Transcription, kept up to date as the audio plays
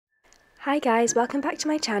Hi guys, welcome back to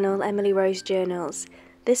my channel, Emily Rose Journals.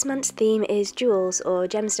 This month's theme is jewels or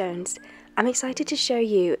gemstones. I'm excited to show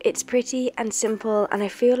you. It's pretty and simple, and I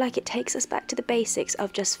feel like it takes us back to the basics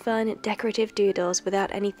of just fun, decorative doodles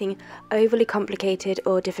without anything overly complicated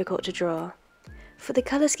or difficult to draw. For the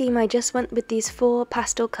colour scheme, I just went with these 4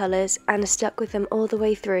 pastel colours and stuck with them all the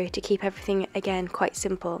way through to keep everything, again, quite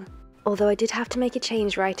simple. Although I did have to make a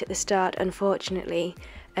change right at the start, unfortunately.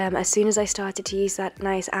 As soon as I started to use that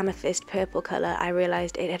nice amethyst purple colour, I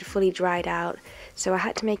realised it had fully dried out, so I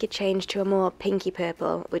had to make a change to a more pinky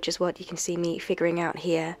purple, which is what you can see me figuring out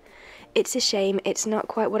here. It's a shame, it's not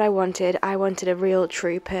quite what I wanted a real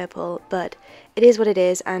true purple, but it is what it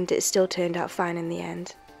is and it still turned out fine in the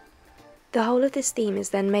end. The whole of this theme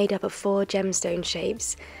is then made up of 4 gemstone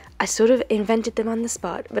shapes. I sort of invented them on the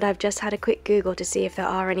spot, but I've just had a quick Google to see if there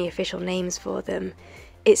are any official names for them.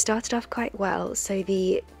 It started off quite well, so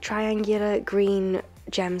the triangular green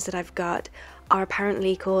gems that I've got are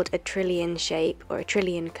apparently called a trillion shape or a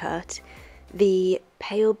trillion cut. The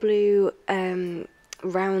pale blue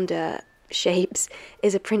rounder shapes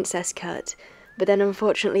is a princess cut, but then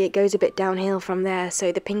unfortunately it goes a bit downhill from there,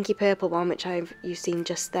 so the pinky purple one, which you've seen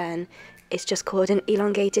just then, it's just called an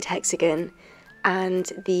elongated hexagon,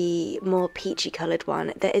 and the more peachy coloured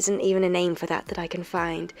one, there isn't even a name for that I can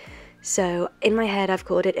find. So in my head I've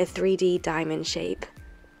called it a 3D diamond shape.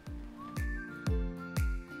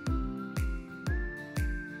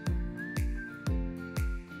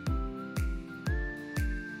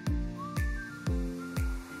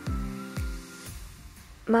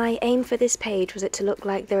 My aim for this page was it to look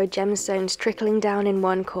like there are gemstones trickling down in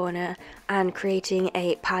one corner and creating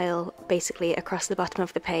a pile basically across the bottom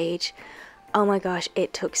of the page. Oh my gosh,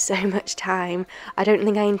 it took so much time. I don't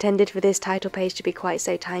think I intended for this title page to be quite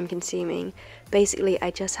so time consuming. Basically,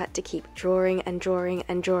 I just had to keep drawing and drawing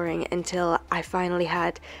and drawing until I finally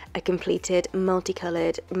had a completed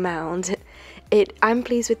multicoloured mound. I'm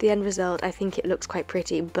pleased with the end result. I think it looks quite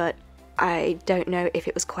pretty, but I don't know if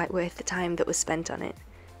it was quite worth the time that was spent on it.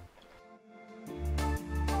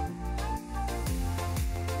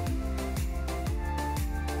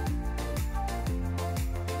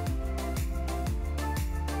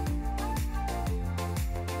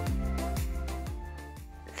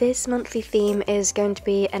 This monthly theme is going to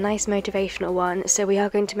be a nice motivational one, so we are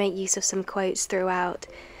going to make use of some quotes throughout.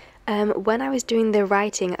 When I was doing the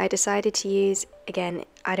writing, I decided to use, again,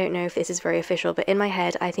 I don't know if this is very official, but in my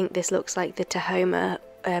head I think this looks like the Tahoma,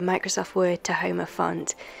 Microsoft Word Tahoma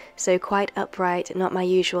font. So quite upright, not my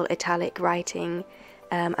usual italic writing,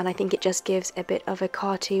 and I think it just gives a bit of a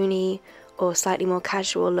cartoony or slightly more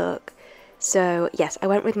casual look. So yes, I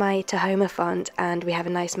went with my Tahoma font and we have a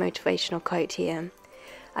nice motivational quote here.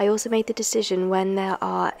 I also made the decision when there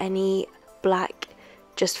are any black,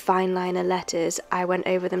 just fineliner letters, I went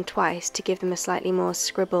over them twice to give them a slightly more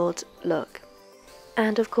scribbled look.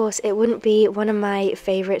 And of course, it wouldn't be one of my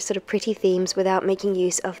favourite sort of pretty themes without making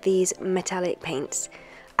use of these metallic paints.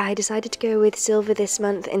 I decided to go with silver this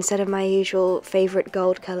month instead of my usual favourite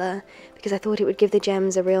gold colour because I thought it would give the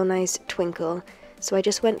gems a real nice twinkle. So I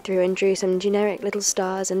just went through and drew some generic little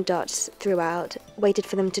stars and dots throughout, waited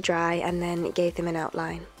for them to dry, and then gave them an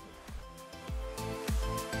outline.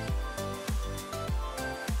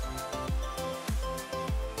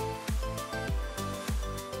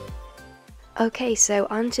 Okay, so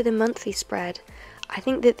on to the monthly spread. I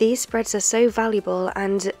think that these spreads are so valuable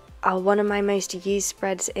and are one of my most used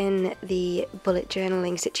spreads in the bullet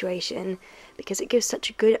journaling situation because it gives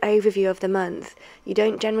such a good overview of the month. You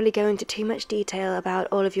don't generally go into too much detail about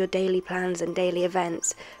all of your daily plans and daily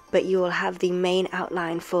events, but you will have the main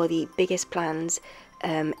outline for the biggest plans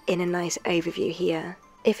in a nice overview here.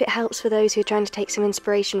 If it helps for those who are trying to take some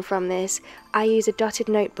inspiration from this, I use a dotted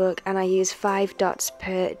notebook and I use 5 dots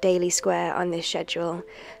per daily square on this schedule.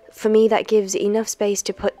 For me, that gives enough space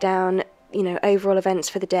to put down overall events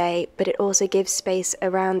for the day, but it also gives space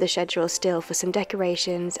around the schedule still for some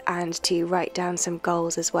decorations and to write down some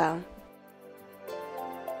goals as well.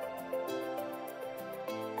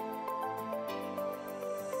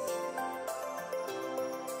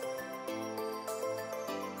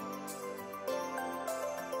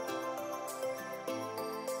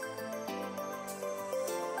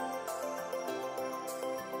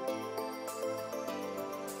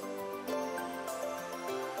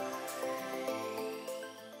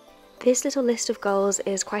 This little list of goals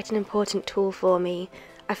is quite an important tool for me.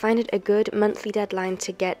 I find it a good monthly deadline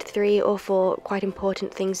to get 3 or 4 quite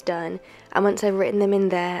important things done, and once I've written them in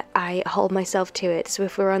there, I hold myself to it. So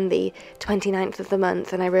if we're on the 29th of the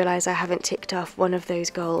month and I realise I haven't ticked off one of those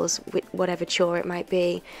goals, whatever chore it might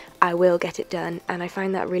be, I will get it done, and I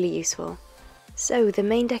find that really useful. So the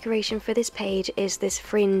main decoration for this page is this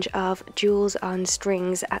fringe of jewels on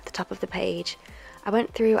strings at the top of the page. I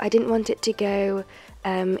went through, I didn't want it to go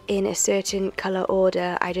in a certain colour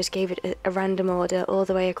order, I just gave it a random order all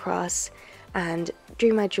the way across and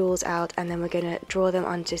drew my jewels out, and then we're going to draw them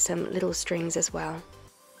onto some little strings as well.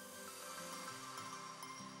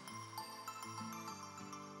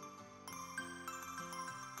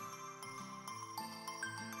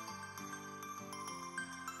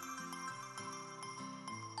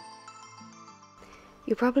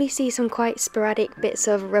 You'll probably see some quite sporadic bits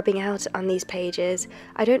of rubbing out on these pages.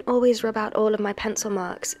 I don't always rub out all of my pencil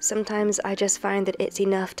marks, sometimes I just find that it's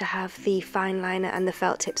enough to have the fine liner and the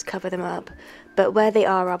felt tips cover them up, but where they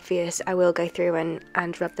are obvious I will go through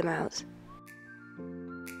and rub them out.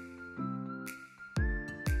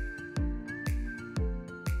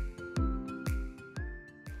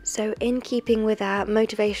 So in keeping with our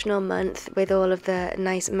motivational month with all of the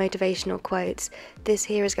nice motivational quotes, this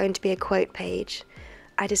here is going to be a quote page.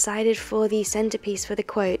 I decided for the centerpiece for the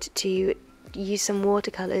quote to use some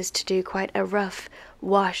watercolors to do quite a rough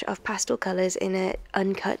wash of pastel colors in an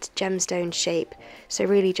uncut gemstone shape, so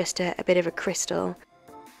really just a bit of a crystal.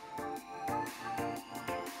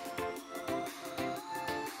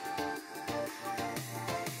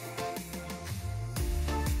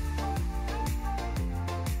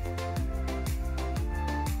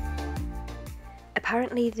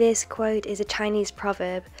 Apparently this quote is a Chinese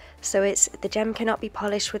proverb, so it's "the gem cannot be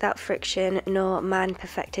polished without friction, nor man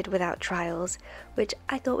perfected without trials," which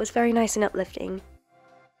I thought was very nice and uplifting.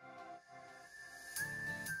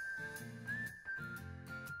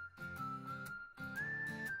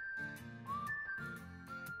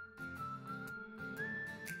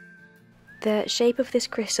 The shape of this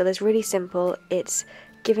crystal is really simple. It's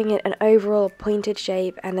giving it an overall pointed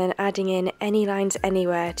shape and then adding in any lines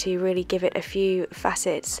anywhere to really give it a few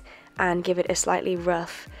facets and give it a slightly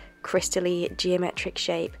rough, crystally geometric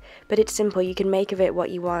shape. But it's simple, you can make of it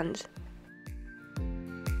what you want.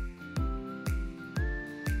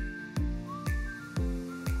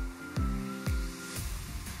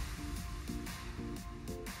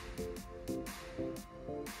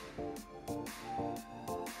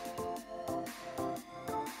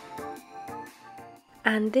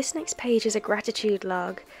 And this next page is a gratitude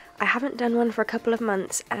log. I haven't done one for a couple of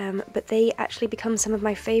months, but they actually become some of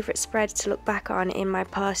my favourite spreads to look back on in my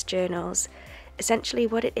past journals. Essentially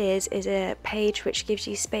what it is a page which gives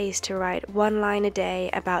you space to write one line a day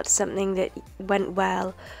about something that went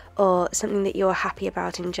well or something that you're happy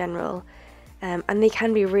about in general. And they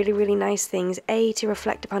can be really, really nice things, A, to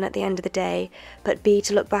reflect upon at the end of the day, but B,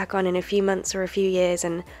 to look back on in a few months or a few years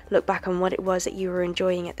and look back on what it was that you were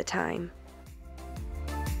enjoying at the time.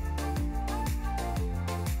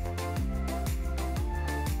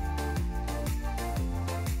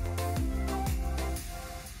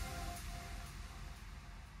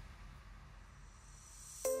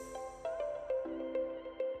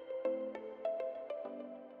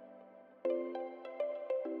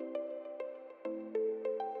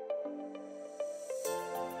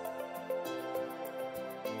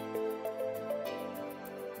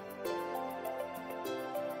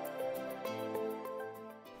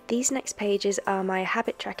 These next pages are my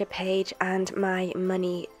habit tracker page and my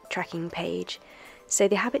money tracking page. So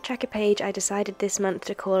the habit tracker page, I decided this month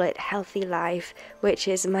to call it Healthy Life, which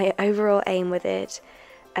is my overall aim with it.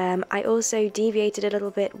 I also deviated a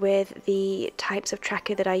little bit with the types of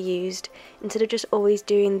tracker that I used. Instead of just always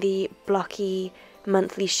doing the blocky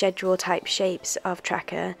monthly schedule type shapes of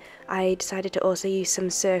tracker, I decided to also use some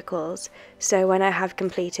circles. So when I have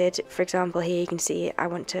completed, for example here you can see I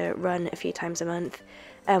want to run a few times a month.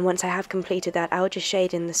 Once I have completed that, I'll just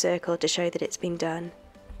shade in the circle to show that it's been done.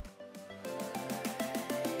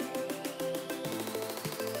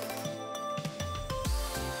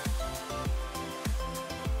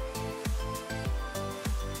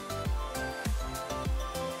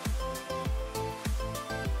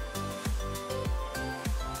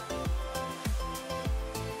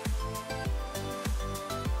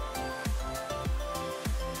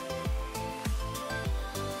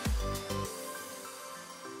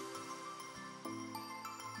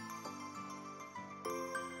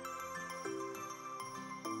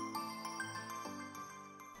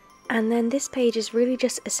 And then this page is really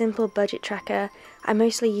just a simple budget tracker. I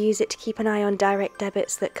mostly use it to keep an eye on direct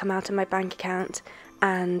debits that come out of my bank account,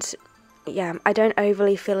 and yeah, I don't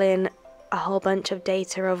overly fill in a whole bunch of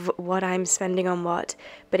data of what I'm spending on what,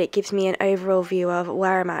 but it gives me an overall view of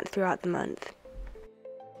where I'm at throughout the month.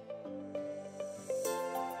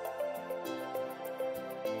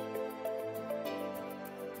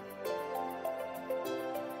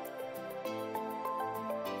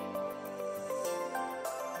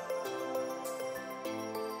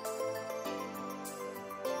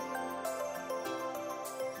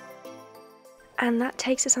 And that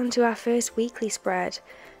takes us on to our first weekly spread.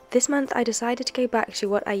 This month I decided to go back to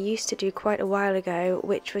what I used to do quite a while ago,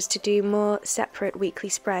 which was to do more separate weekly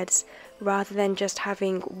spreads rather than just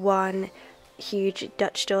having one huge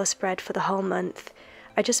Dutch door spread for the whole month.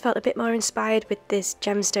 I just felt a bit more inspired with this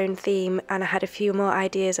gemstone theme, and I had a few more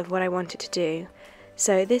ideas of what I wanted to do.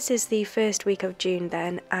 So this is the first week of June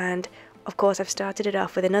then, and of course I've started it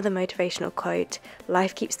off with another motivational quote: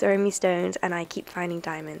 life keeps throwing me stones and I keep finding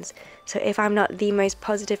diamonds. So if I'm not the most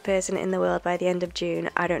positive person in the world by the end of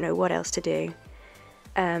June, I don't know what else to do.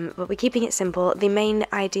 But we're keeping it simple. The main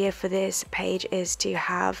idea for this page is to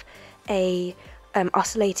have a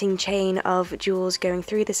oscillating chain of jewels going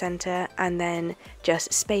through the center, and then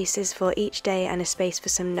just spaces for each day and a space for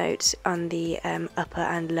some notes on the upper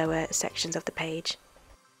and lower sections of the page.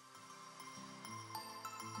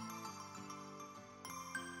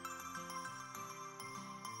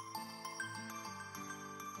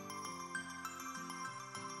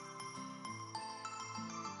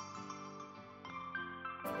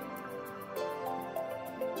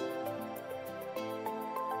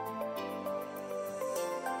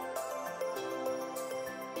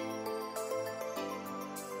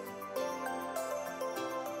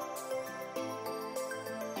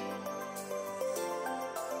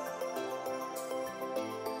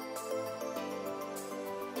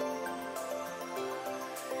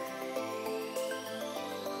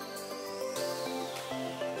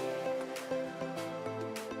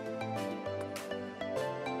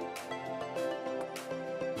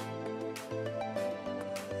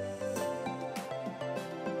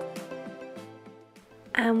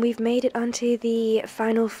 And we've made it onto the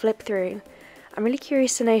final flip through. I'm really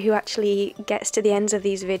curious to know who actually gets to the ends of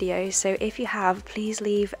these videos, so if you have, please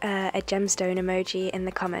leave a gemstone emoji in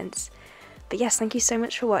the comments. But yes, thank you so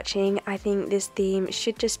much for watching. I think this theme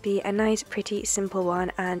should just be a nice, pretty, simple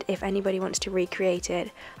one, and if anybody wants to recreate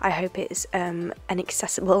it, I hope it's an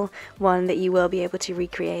accessible one that you will be able to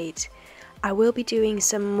recreate. I will be doing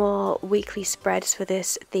some more weekly spreads for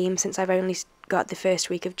this theme since I've only got the first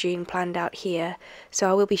week of June planned out here, so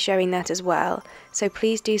I will be showing that as well. So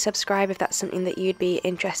please do subscribe if that's something that you'd be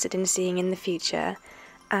interested in seeing in the future,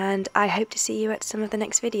 and I hope to see you at some of the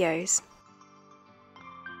next videos.